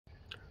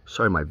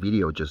Sorry, my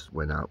video just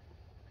went out.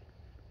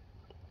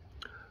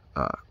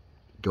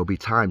 There'll be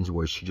times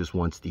where she just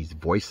wants these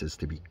voices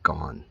to be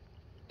gone.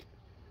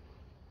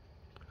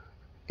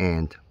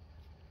 And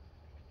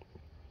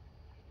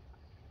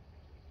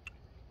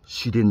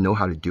she didn't know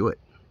how to do it.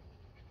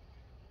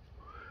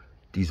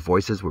 These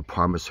voices would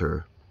promise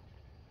her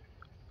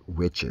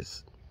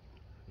riches.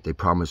 They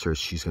promise her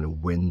she's going to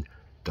win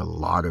the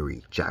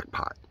lottery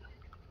jackpot.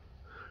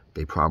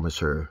 They promise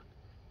her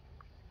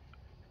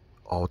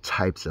all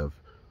types of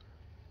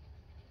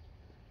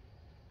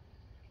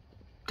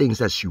things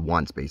that she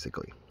wants,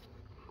 basically.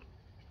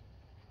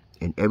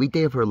 And every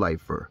day of her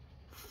life for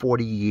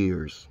 40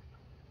 years,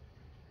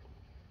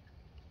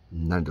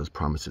 none of those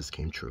promises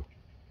came true.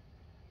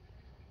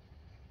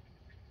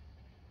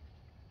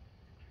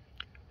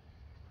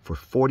 For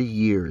 40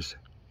 years,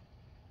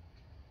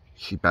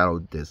 she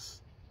battled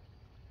this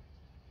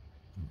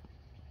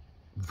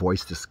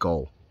voice to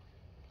skull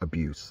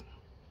abuse.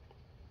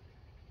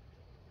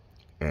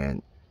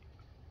 And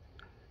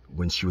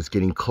when she was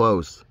getting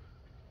close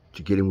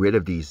to getting rid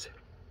of these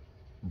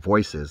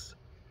voices,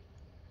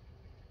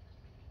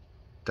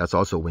 that's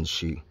also when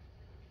she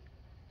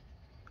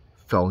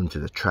fell into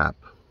the trap,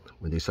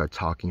 when they start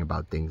talking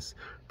about things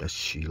that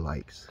she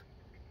likes.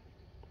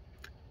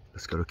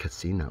 Let's go to a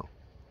casino.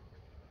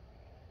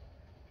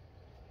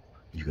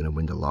 You're gonna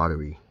win the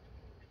lottery.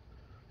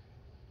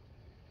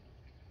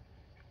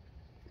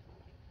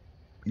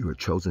 You were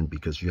chosen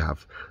because you're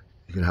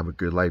gonna have a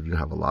good life. You're gonna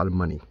have a lot of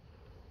money.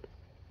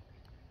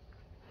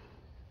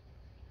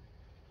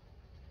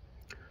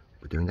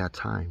 But during that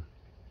time,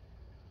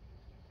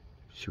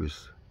 she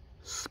was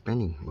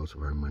spending most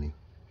of her money.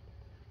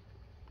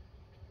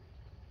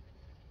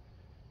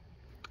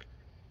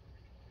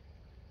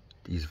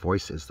 These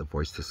voices, the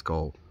voice to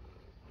skull,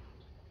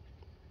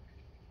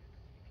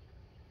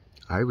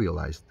 I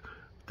realized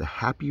the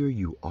happier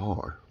you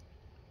are,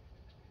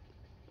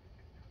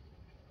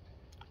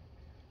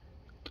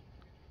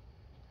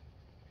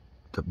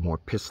 the more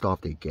pissed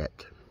off they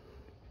get,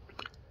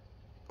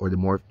 or the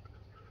more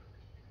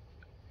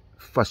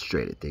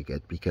frustrated they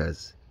get,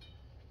 because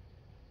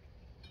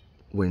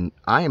when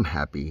I am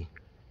happy,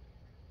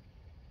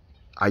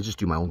 I just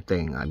do my own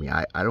thing. I mean,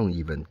 I don't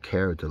even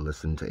care to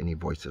listen to any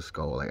voice to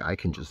skull. Like, I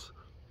can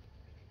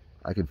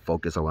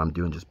focus on what I'm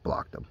doing, just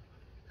block them.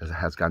 It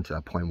has gotten to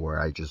that point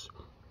where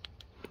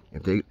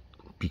if they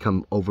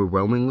become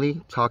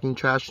overwhelmingly talking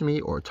trash to me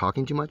or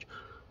talking too much,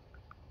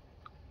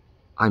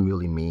 I'm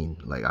really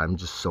mean. Like, I'm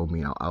just so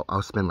mean.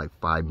 I'll spend like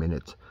 5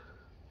 minutes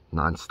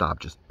non-stop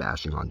just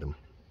bashing on them,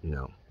 you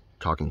know,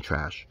 talking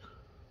trash.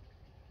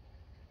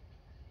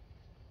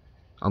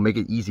 I'll make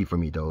it easy for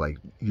me though, like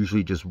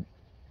usually just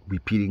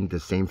repeating the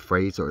same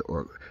phrase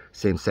or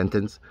same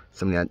sentence,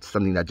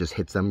 something that just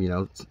hits them, you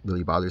know,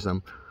 really bothers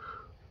them.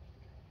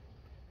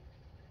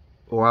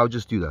 Or I'll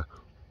just do the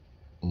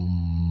you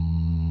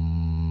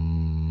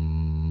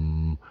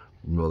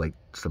know, like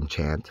some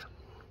chant.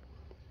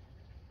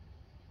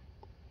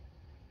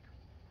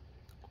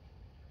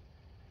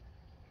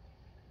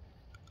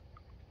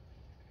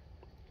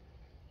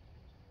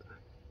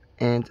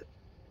 And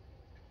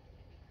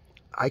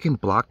I can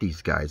block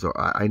these guys, or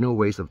I know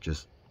ways of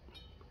just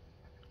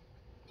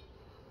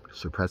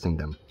suppressing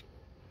them.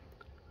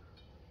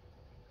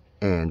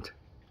 And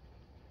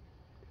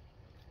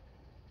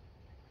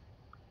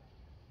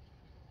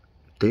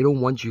they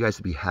don't want you guys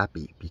to be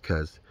happy,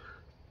 because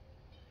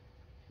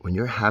when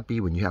you're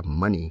happy, when you have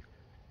money,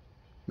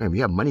 man, when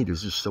you have money,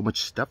 there's just so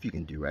much stuff you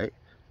can do, right?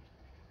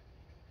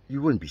 You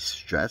wouldn't be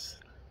stressed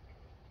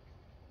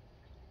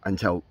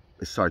until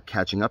it started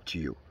catching up to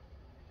you.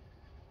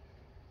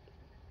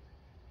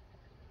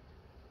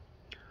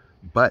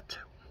 But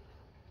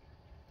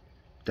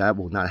that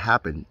will not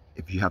happen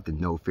if you have the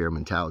no fear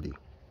mentality.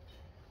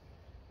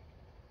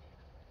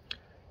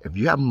 If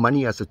you have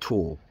money as a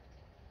tool,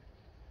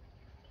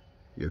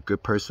 you're a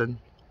good person,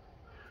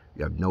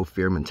 you have no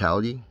fear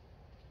mentality,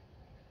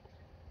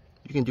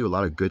 you can do a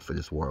lot of good for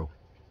this world.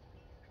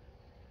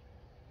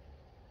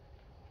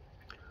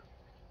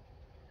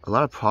 A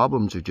lot of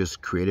problems are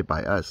just created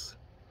by us,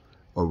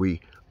 or we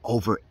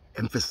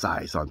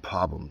overemphasize on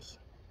problems.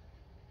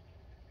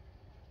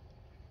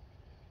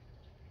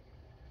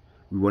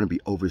 We want to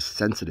be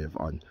oversensitive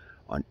on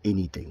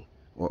anything,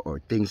 or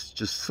things,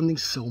 just something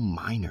so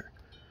minor.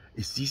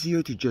 It's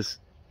easier to just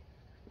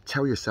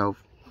tell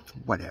yourself,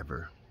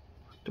 whatever,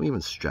 don't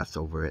even stress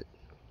over it.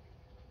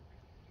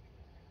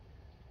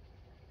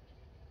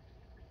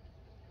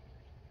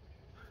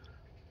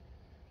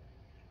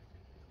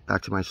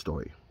 Back to my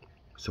story.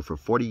 So for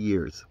 40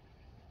 years,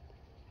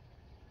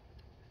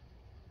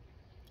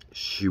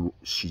 she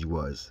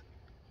was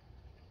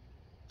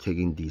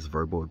taking these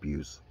verbal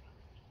abuse,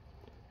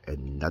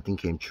 and nothing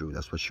came true.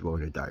 That's what she wrote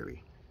in her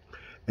diary.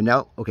 And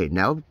now, okay,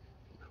 now,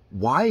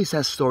 why is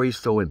that story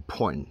so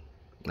important?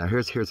 Now,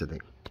 here's the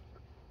thing.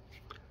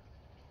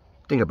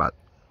 Think about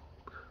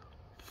it.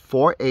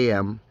 4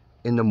 a.m.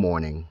 in the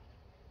morning,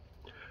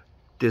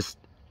 this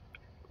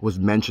was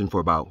mentioned for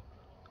about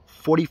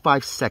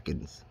 45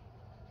 seconds.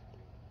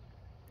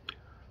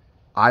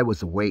 I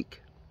was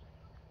awake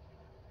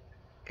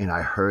and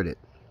I heard it.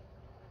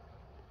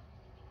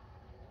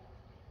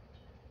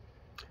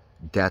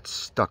 That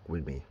stuck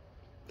with me,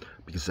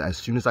 because as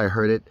soon as I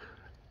heard it,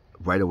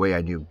 right away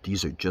I knew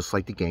these are just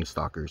like the gang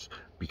stalkers,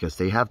 because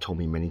they have told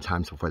me many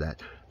times before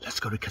that,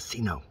 let's go to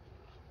casino.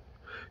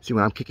 See,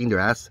 when I'm kicking their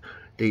ass,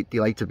 they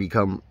like to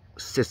become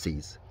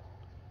sissies,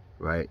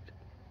 right?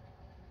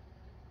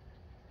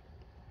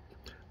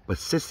 But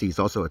sissy is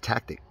also a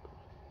tactic.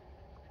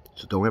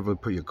 So don't ever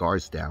put your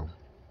guards down.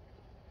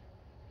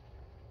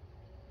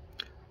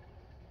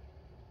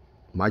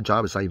 My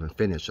job is not even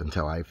finished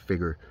until I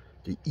figure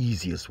the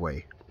easiest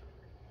way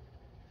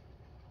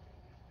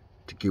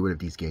to get rid of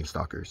these gang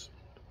stalkers.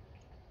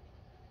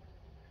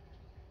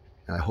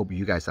 And I hope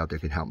you guys out there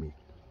can help me.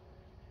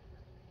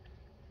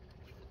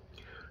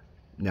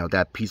 Now,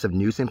 that piece of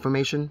news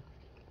information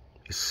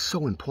is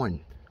so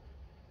important.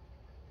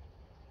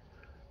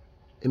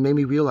 It made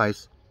me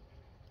realize,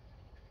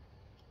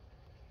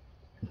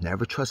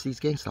 never trust these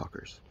gang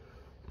stalkers.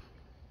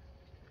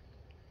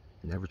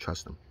 Never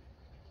trust them.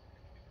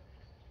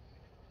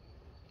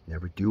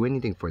 Never do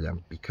anything for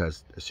them,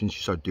 because as soon as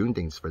you start doing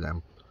things for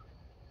them,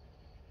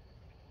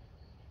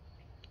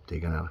 they're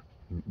gonna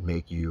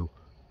make you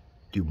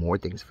do more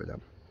things for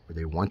them, or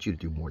they want you to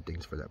do more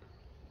things for them.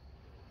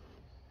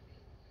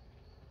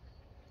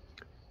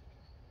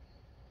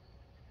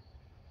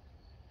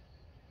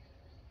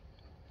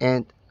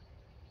 And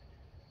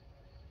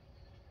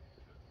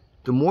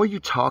the more you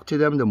talk to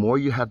them, the more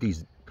you have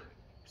these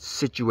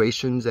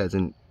situations, as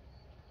in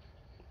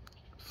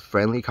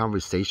friendly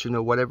conversation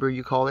or whatever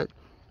you call it,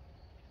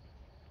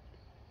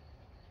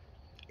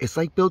 it's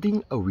like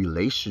building a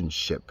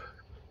relationship.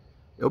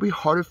 It'll be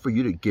harder for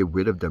you to get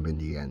rid of them in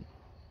the end.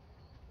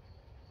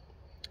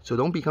 So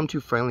don't become too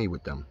friendly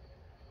with them.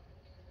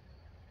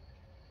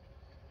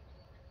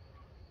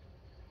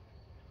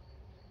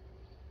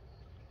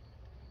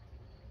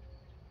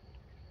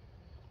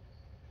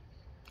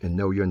 And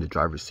know you're in the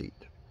driver's seat.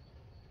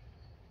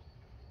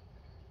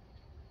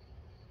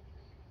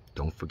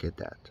 Don't forget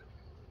that.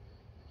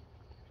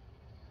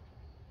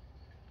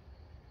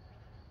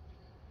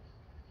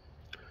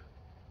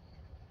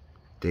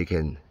 They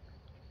can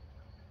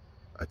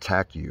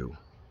attack you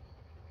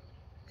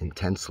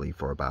intensely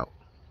for about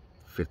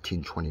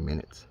 15-20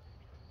 minutes.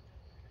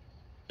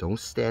 Don't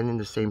stand in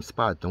the same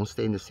spot. Don't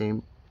stay in the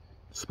same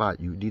spot.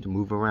 You need to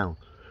move around.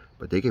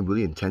 But they can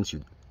really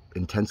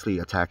intensely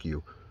attack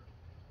you.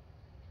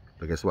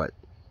 But guess what?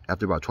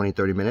 After about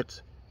 20-30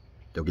 minutes,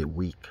 they'll get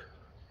weak.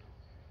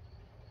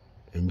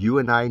 And you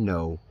and I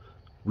know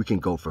we can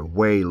go for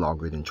way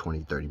longer than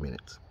 20-30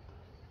 minutes.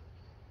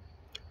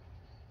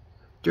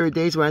 There are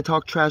days when I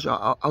talk trash,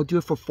 I'll do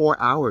it for 4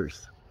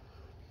 hours.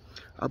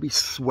 I'll be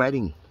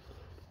sweating.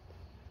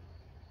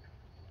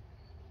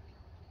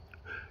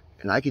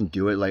 And I can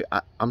do it. Like,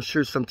 I'm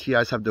sure some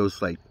TIs have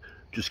those, like,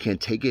 just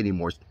can't take it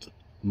anymore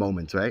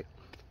moments, right?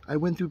 I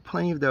went through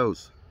plenty of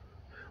those.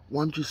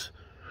 One just,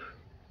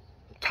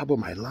 top of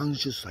my lungs,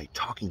 just like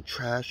talking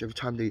trash. Every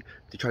time they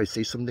try to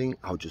say something,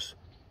 I'll just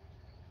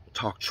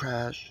talk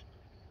trash.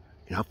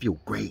 And I'll feel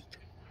great.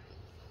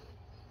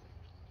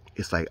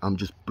 It's like I'm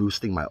just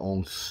boosting my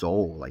own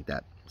soul, like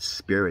that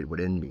spirit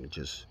within me,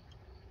 just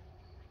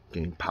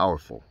getting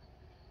powerful.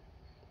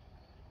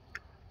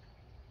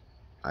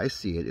 I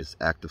see it as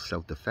act of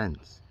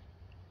self-defense.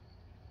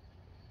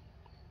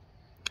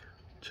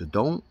 So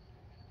don't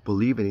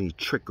believe in any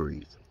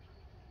trickeries.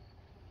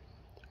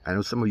 I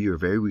know some of you are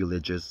very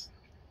religious,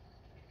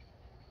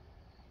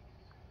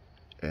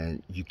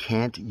 and you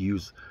can't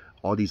use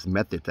all these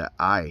methods that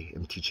I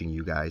am teaching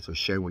you guys or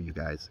sharing with you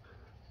guys.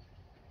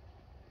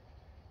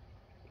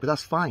 But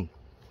that's fine.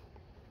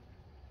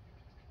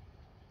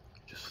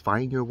 Just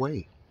find your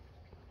way.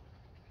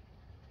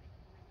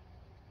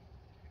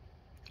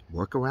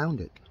 Work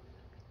around it.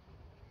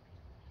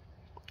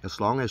 As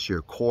long as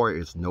your core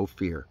is no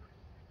fear.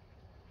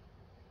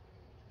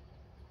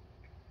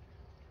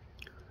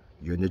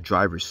 You're in the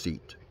driver's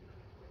seat.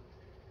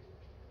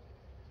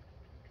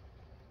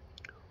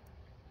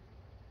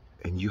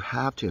 And you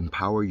have to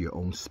empower your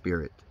own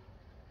spirit.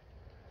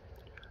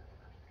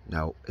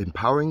 Now,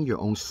 empowering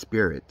your own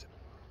spirit,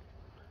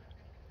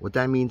 what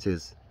that means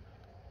is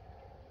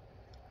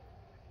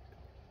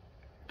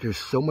there's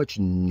so much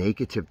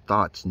negative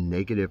thoughts,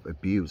 negative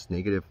abuse,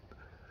 negative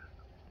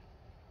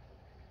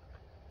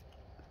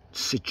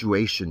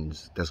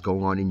situations that's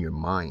going on in your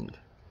mind.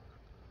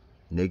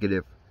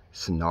 Negative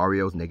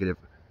scenarios, negative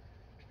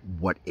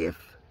what if,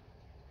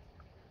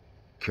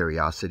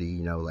 curiosity,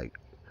 you know, like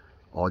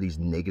all these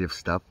negative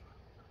stuff.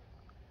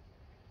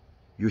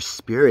 Your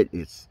spirit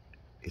is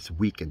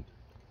weakened.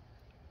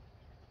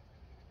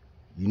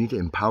 You need to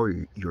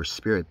empower your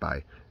spirit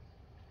by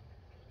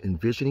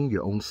envisioning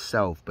your own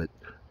self, but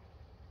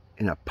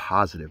in a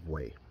positive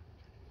way,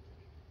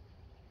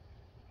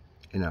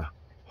 in a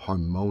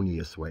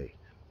harmonious way.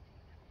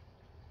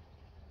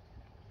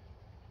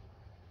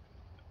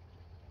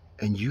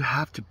 And you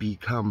have to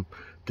become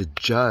the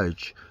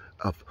judge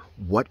of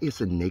what is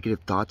the negative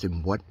thoughts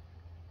and what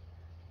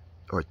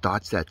or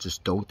thoughts that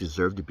just don't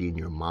deserve to be in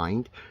your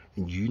mind,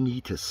 and you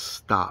need to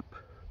stop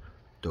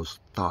those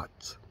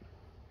thoughts.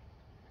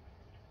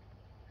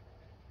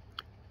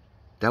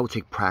 That will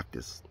take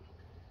practice.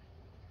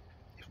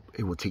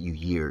 It will take you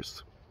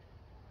years.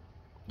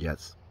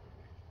 Yes.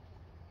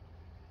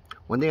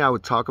 One thing I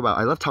would talk about,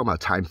 I love talking about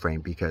time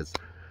frame, because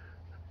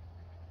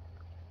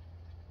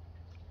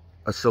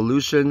a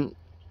solution,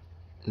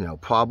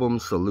 problem,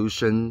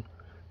 solution,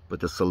 but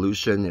the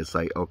solution is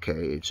like, okay,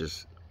 it's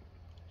just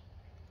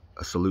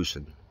a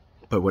solution.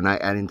 But when I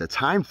add in the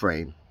time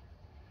frame,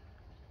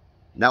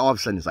 now all of a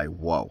sudden it's like,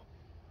 whoa,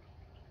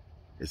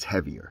 it's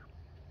heavier.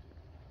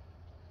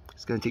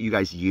 It's going to take you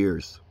guys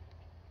years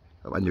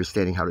of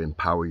understanding how to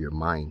empower your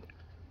mind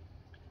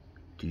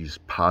to use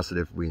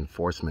positive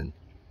reinforcement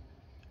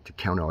to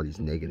counter all these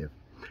negative,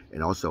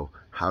 and also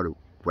how to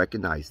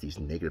recognize these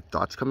negative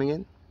thoughts coming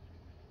in.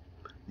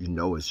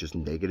 It's just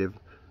negative,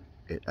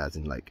 as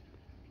in like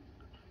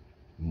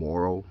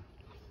moral,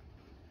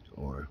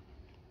 or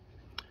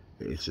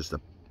it's just a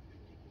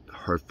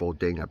hurtful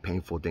thing, a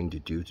painful thing to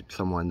do to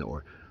someone,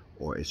 or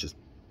it's just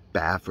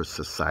bad for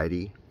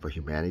society, for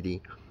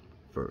humanity,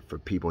 for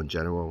people in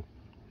general.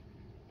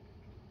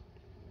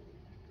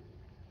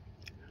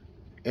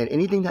 And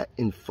anything that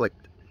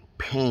inflict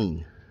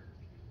pain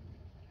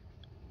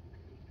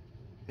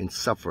and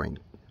suffering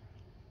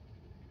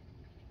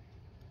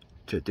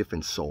to a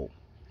different soul.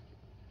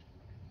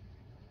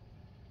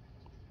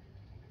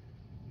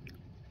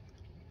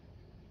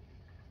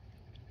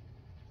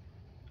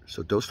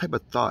 So those type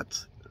of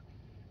thoughts,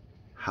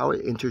 how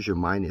it enters your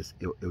mind is,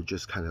 it'll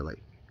just kind of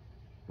like,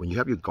 when you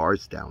have your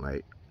guards down,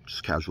 right?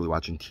 Just casually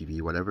watching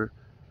TV, whatever.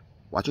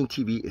 Watching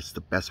TV is the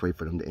best way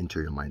for them to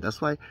enter your mind.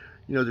 That's why,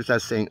 there's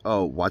that saying,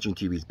 oh, watching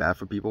TV is bad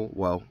for people.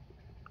 Well,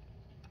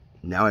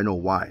 now I know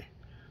why.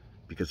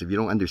 Because if you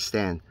don't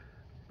understand,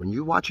 when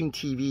you're watching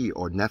TV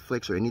or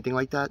Netflix or anything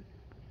like that,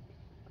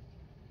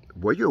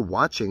 what you're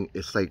watching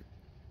is like,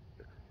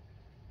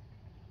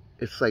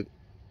 it's like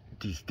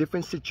these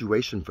different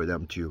situations for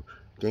them to,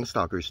 gang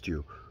stalkers,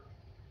 to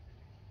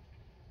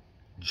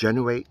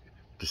generate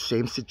the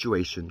same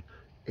situation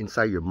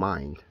inside your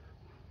mind,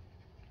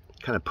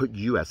 kind of put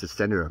you as the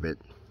center of it,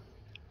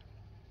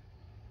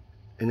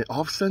 and then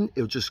all of a sudden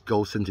it just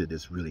goes into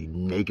this really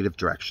negative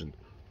direction.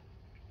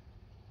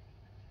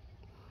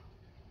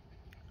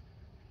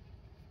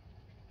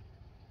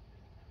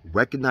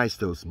 Recognize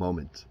those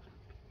moments.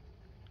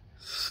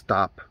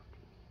 Stop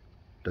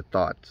the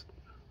thoughts.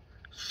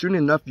 Soon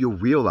enough you'll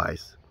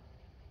realize,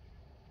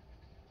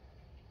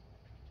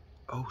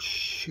 oh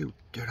shoot,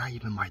 they're not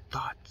even my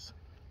thoughts.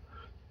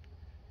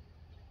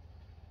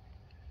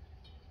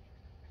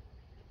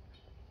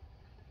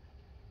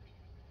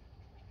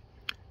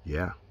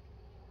 Yeah.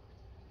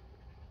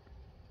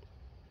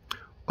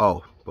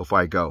 Oh, before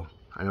I go,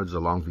 I know this is a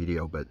long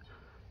video, but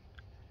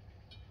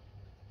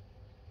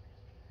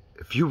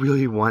if you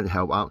really want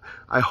help,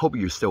 I hope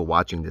you're still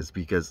watching this,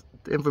 because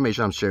the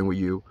information I'm sharing with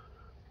you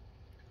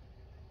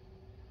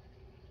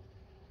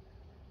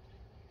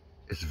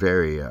is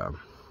very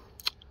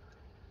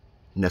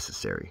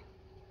necessary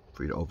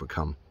for you to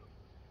overcome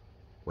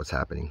what's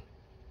happening.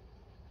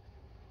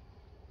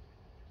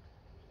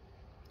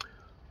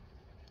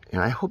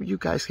 And I hope you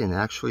guys can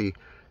actually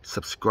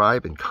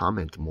subscribe and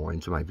comment more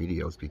into my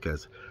videos,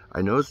 because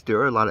I noticed there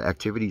are a lot of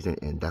activities,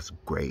 and that's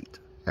great.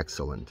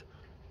 Excellent.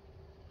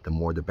 The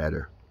more the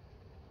better.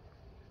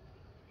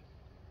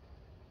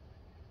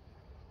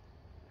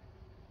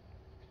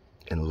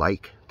 And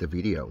like the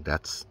video.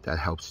 That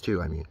helps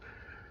too. I mean,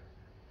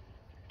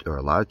 there are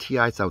a lot of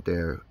TIs out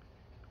there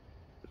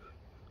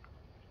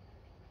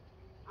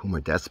whom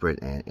are desperate,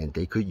 and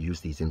they could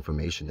use these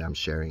information that I'm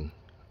sharing.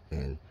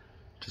 And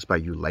just by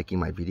you liking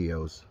my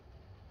videos,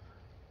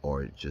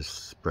 or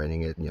just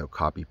spreading it,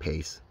 copy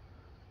paste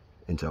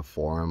into a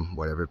forum,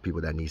 whatever,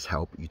 people that needs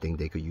help, you think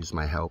they could use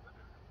my help.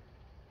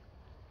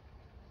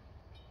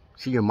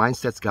 See, your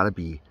mindset's got to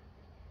be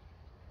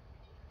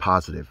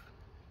positive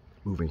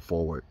moving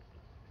forward.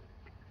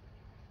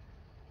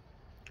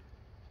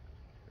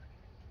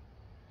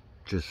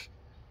 Just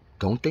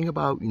don't think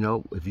about,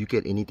 if you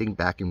get anything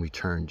back in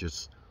return.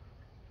 Just,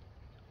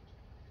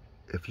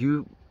 if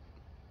you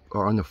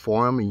are on the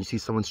forum and you see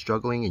someone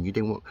struggling and you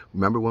think, well,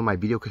 remember when my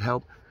video could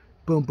help?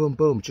 Boom, boom,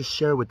 boom. Just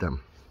share it with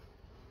them.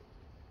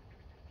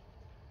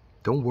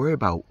 Don't worry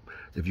about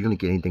if you're going to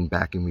get anything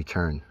back in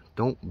return.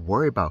 Don't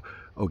worry about,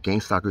 oh,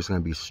 gang stalkers are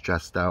going to be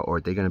stressed out,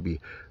 or they're going to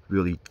be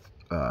really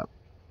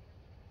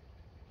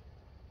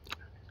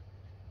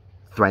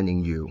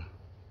threatening you.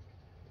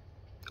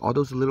 All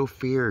those little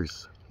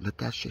fears, let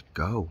that shit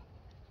go.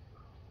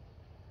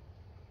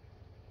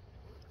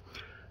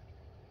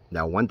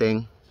 Now, one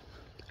thing,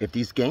 if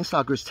these gang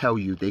stalkers tell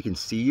you they can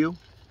see you,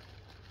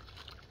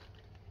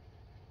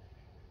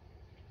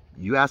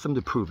 you ask them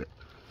to prove it.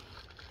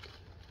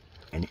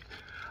 And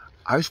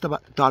I always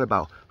thought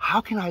about,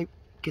 how can I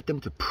get them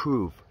to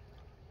prove?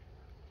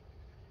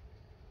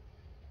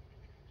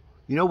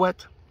 You know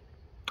what?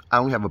 I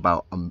only have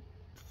about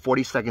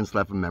 40 seconds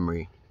left of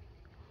memory.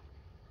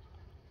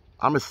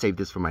 I'm going to save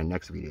this for my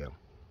next video.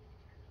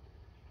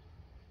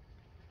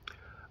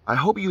 I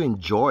hope you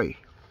enjoy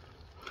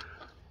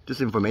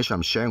this information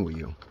I'm sharing with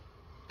you.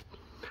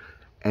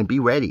 And be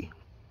ready.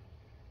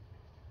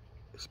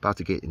 It's about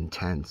to get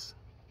intense.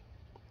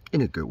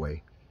 In a good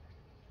way.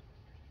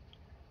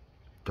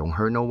 Don't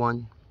hurt no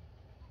one.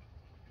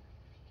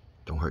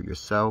 Don't hurt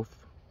yourself.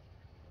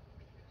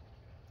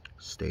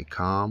 Stay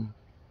calm.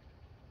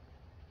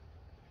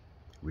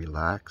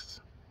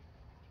 Relax.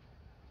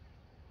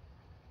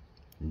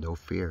 No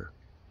fear.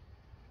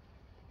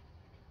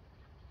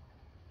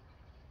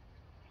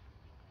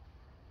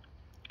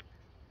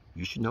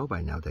 You should know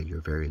by now that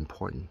you're very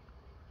important.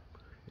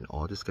 And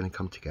all this is going to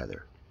come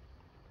together.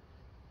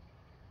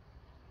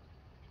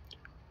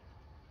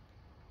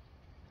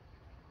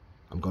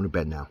 I'm going to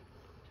bed now.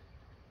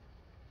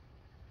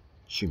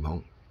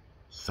 Shimon,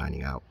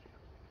 signing out.